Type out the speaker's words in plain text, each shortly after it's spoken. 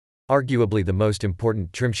Arguably the most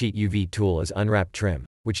important trimsheet UV tool is Unwrap Trim,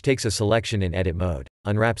 which takes a selection in edit mode,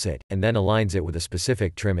 unwraps it, and then aligns it with a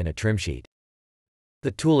specific trim in a trim sheet.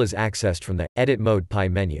 The tool is accessed from the Edit Mode Pie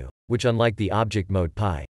menu, which unlike the Object Mode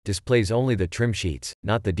Pie, displays only the trim sheets,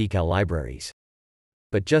 not the decal libraries.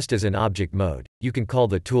 But just as in Object Mode, you can call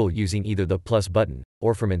the tool using either the plus button,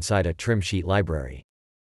 or from inside a trim sheet library.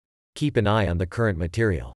 Keep an eye on the current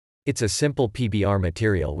material. It's a simple PBR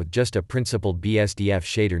material with just a principled BSDF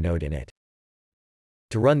shader node in it.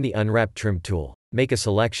 To run the Unwrap Trim tool, make a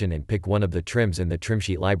selection and pick one of the trims in the trim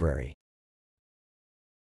sheet library.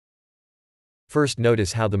 First,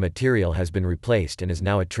 notice how the material has been replaced and is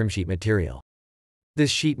now a trim sheet material.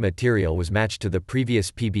 This sheet material was matched to the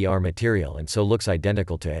previous PBR material and so looks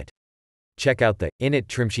identical to it. Check out the Init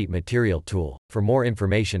Trim Sheet Material tool for more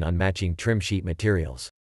information on matching trim sheet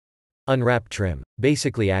materials. Unwrap Trim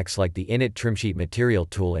basically acts like the Init Trim Sheet Material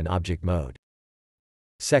tool in object mode.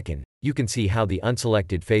 Second, you can see how the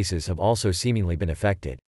unselected faces have also seemingly been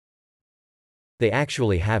affected. They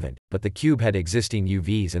actually haven't, but the cube had existing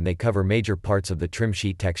UVs and they cover major parts of the trim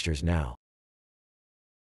sheet textures now.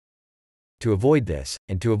 To avoid this,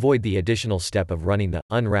 and to avoid the additional step of running the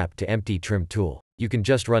Unwrap to Empty Trim tool, you can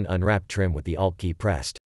just run Unwrap Trim with the Alt key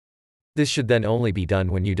pressed. This should then only be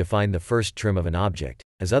done when you define the first trim of an object,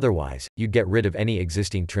 as otherwise, you'd get rid of any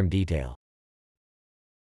existing trim detail.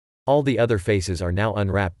 All the other faces are now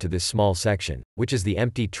unwrapped to this small section, which is the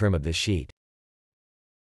empty trim of this sheet.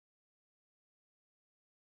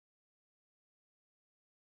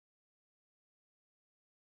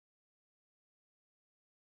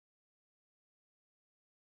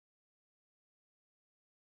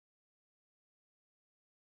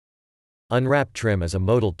 Unwrap Trim is a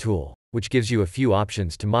modal tool, which gives you a few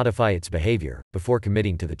options to modify its behavior, before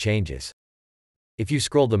committing to the changes. If you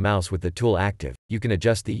scroll the mouse with the tool active, you can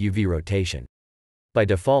adjust the UV rotation. By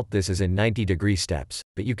default this is in 90-degree steps,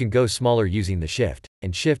 but you can go smaller using the Shift,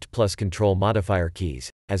 and Shift plus Control modifier keys,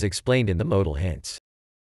 as explained in the modal hints.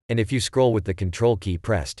 And if you scroll with the Control key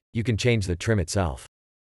pressed, you can change the trim itself.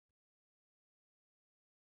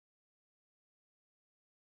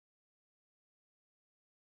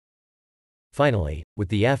 Finally, with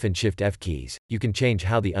the F and Shift F keys, you can change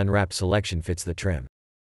how the unwrapped selection fits the trim.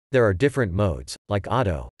 There are different modes, like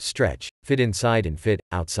Auto, Stretch, Fit Inside and Fit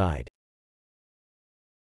Outside.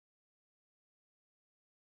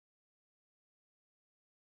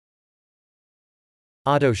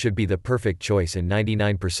 Auto should be the perfect choice in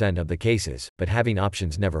 99% of the cases, but having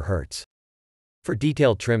options never hurts. For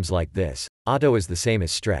detailed trims like this, Auto is the same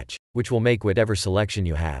as Stretch, which will make whatever selection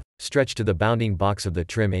you have stretch to the bounding box of the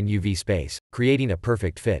trim in UV space, creating a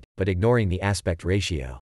perfect fit, but ignoring the aspect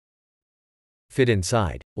ratio. Fit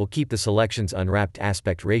Inside will keep the selection's unwrapped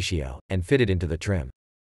aspect ratio, and fit it into the trim.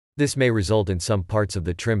 This may result in some parts of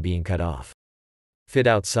the trim being cut off. Fit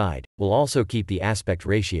Outside will also keep the aspect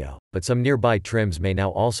ratio, but some nearby trims may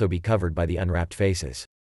now also be covered by the unwrapped faces.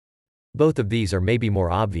 Both of these are maybe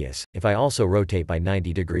more obvious if I also rotate by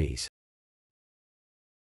 90 degrees.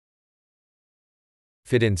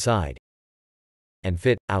 Fit Inside and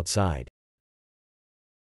Fit Outside.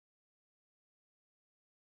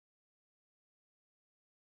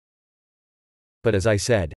 But as I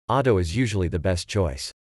said, Auto is usually the best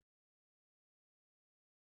choice.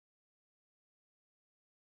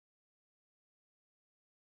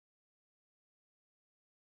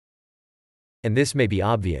 And this may be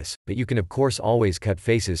obvious, but you can of course always cut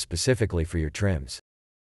faces specifically for your trims.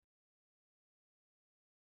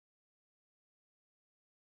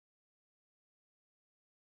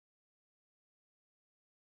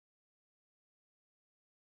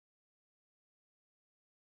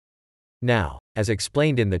 Now, as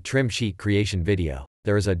explained in the trim sheet creation video,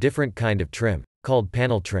 there is a different kind of trim, called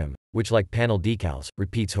panel trim, which like panel decals,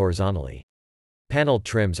 repeats horizontally. Panel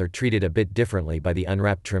trims are treated a bit differently by the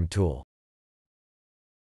Unwrap Trim tool.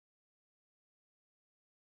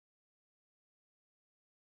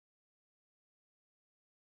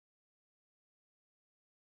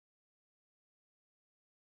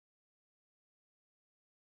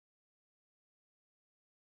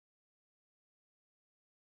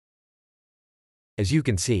 As you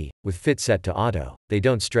can see, with Fit set to Auto, they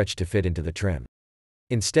don't stretch to fit into the trim.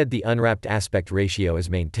 Instead, the unwrapped aspect ratio is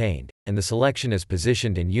maintained, and the selection is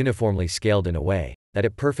positioned and uniformly scaled in a way that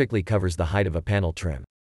it perfectly covers the height of a panel trim.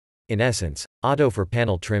 In essence, Auto for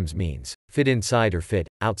panel trims means Fit Inside or Fit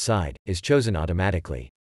Outside is chosen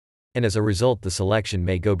automatically. And as a result, the selection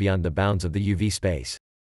may go beyond the bounds of the UV space.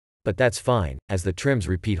 But that's fine, as the trims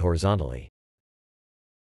repeat horizontally.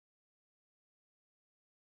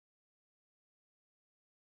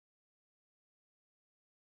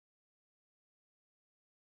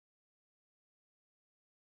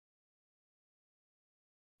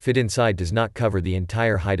 Fit inside does not cover the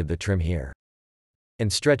entire height of the trim here.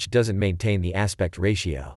 And stretch doesn't maintain the aspect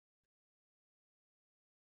ratio.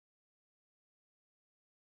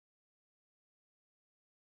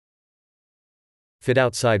 Fit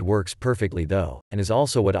outside works perfectly though, and is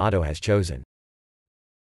also what Otto has chosen.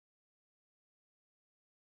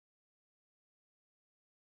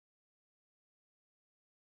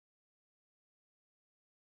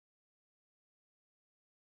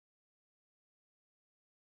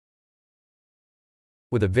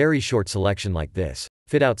 With a very short selection like this,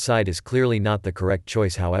 fit outside is clearly not the correct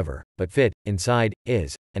choice however, but fit inside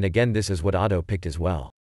is, and again this is what Otto picked as well.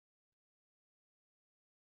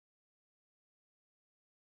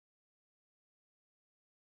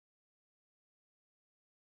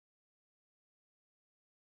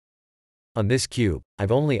 On this cube,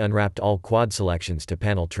 I've only unwrapped all quad selections to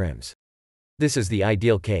panel trims. This is the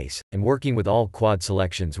ideal case, and working with all quad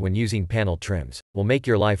selections when using panel trims will make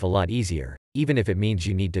your life a lot easier, even if it means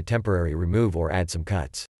you need to temporarily remove or add some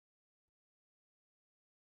cuts.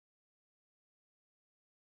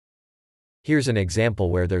 Here's an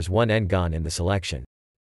example where there's one end gone in the selection.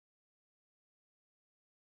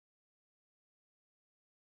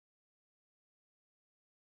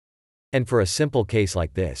 And for a simple case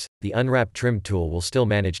like this, the Unwrap Trim tool will still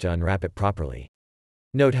manage to unwrap it properly.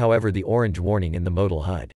 Note however the orange warning in the modal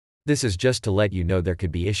HUD. This is just to let you know there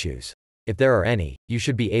could be issues. If there are any, you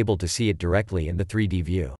should be able to see it directly in the 3D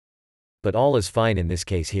view. But all is fine in this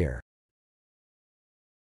case here.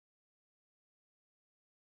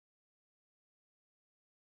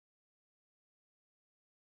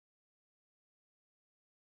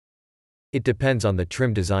 It depends on the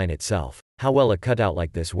trim design itself, how well a cutout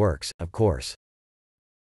like this works, of course.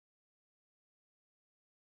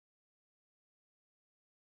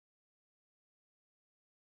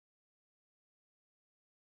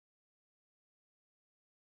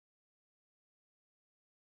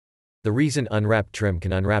 The reason Unwrap Trim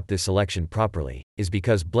can unwrap this selection properly is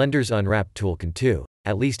because Blender's Unwrap tool can too,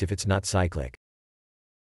 at least if it's not cyclic.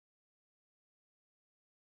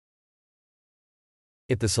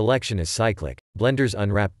 If the selection is cyclic, Blender's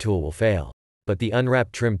Unwrap tool will fail. But the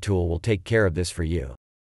Unwrap Trim tool will take care of this for you.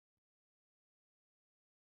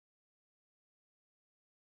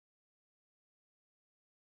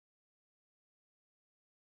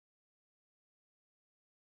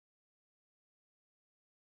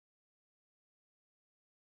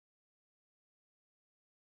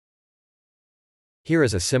 Here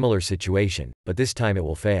is a similar situation, but this time it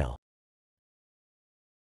will fail.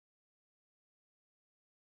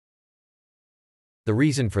 The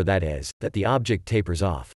reason for that is that the object tapers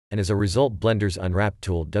off, and as a result Blender's Unwrap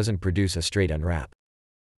tool doesn't produce a straight unwrap.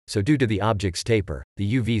 So due to the object's taper,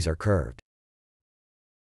 the UVs are curved.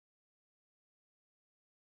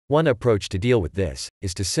 One approach to deal with this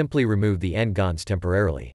is to simply remove the end gons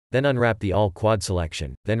temporarily, then unwrap the all quad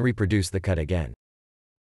selection, then reproduce the cut again.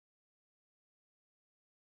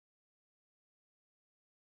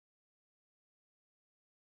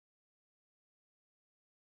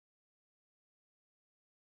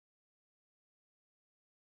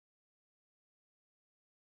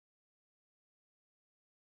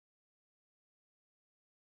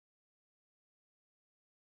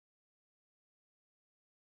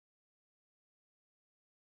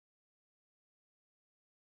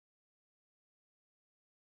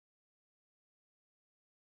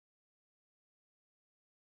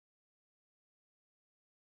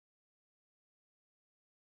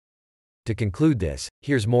 To conclude this,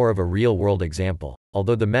 here's more of a real-world example,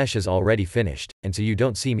 although the mesh is already finished, and so you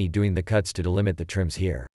don't see me doing the cuts to delimit the trims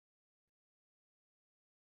here.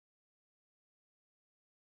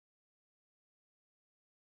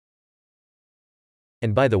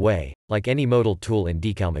 And by the way, like any modal tool in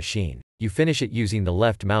DECALmachine, you finish it using the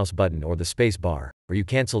left mouse button or the space bar, or you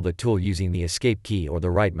cancel the tool using the escape key or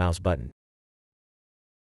the right mouse button.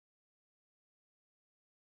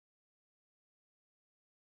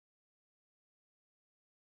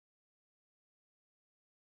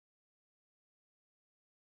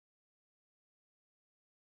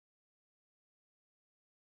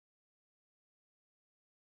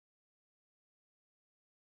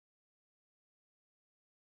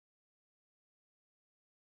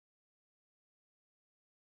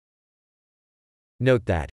 Note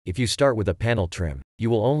that, if you start with a panel trim,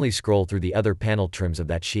 you will only scroll through the other panel trims of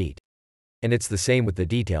that sheet. And it's the same with the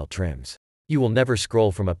detail trims. You will never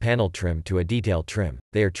scroll from a panel trim to a detail trim,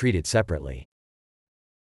 they are treated separately.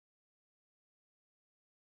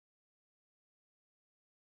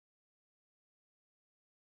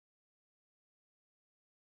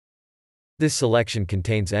 This selection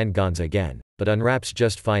contains n-gons again, but unwraps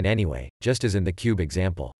just fine anyway, just as in the cube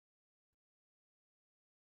example.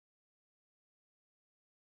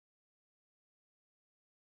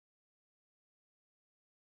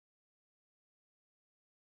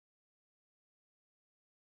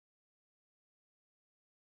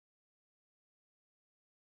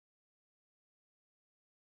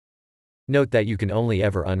 Note that you can only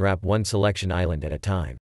ever unwrap one selection island at a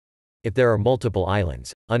time. If there are multiple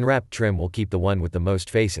islands, Unwrapped Trim will keep the one with the most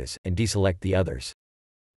faces, and deselect the others.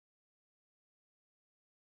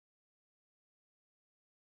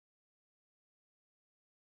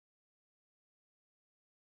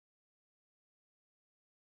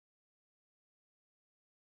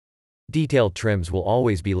 Detailed trims will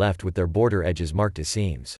always be left with their border edges marked as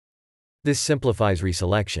seams. This simplifies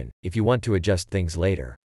reselection, if you want to adjust things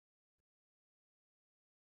later.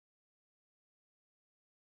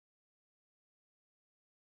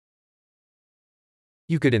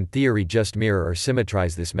 You could in theory just mirror or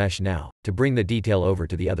symmetrize this mesh now, to bring the detail over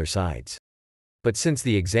to the other sides. But since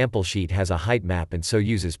the example sheet has a height map and so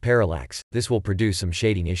uses parallax, this will produce some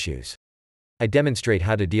shading issues. I demonstrate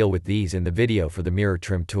how to deal with these in the video for the mirror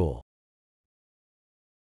trim tool.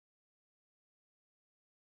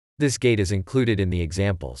 This gate is included in the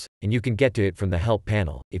examples, and you can get to it from the help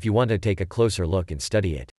panel, if you want to take a closer look and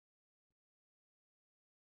study it.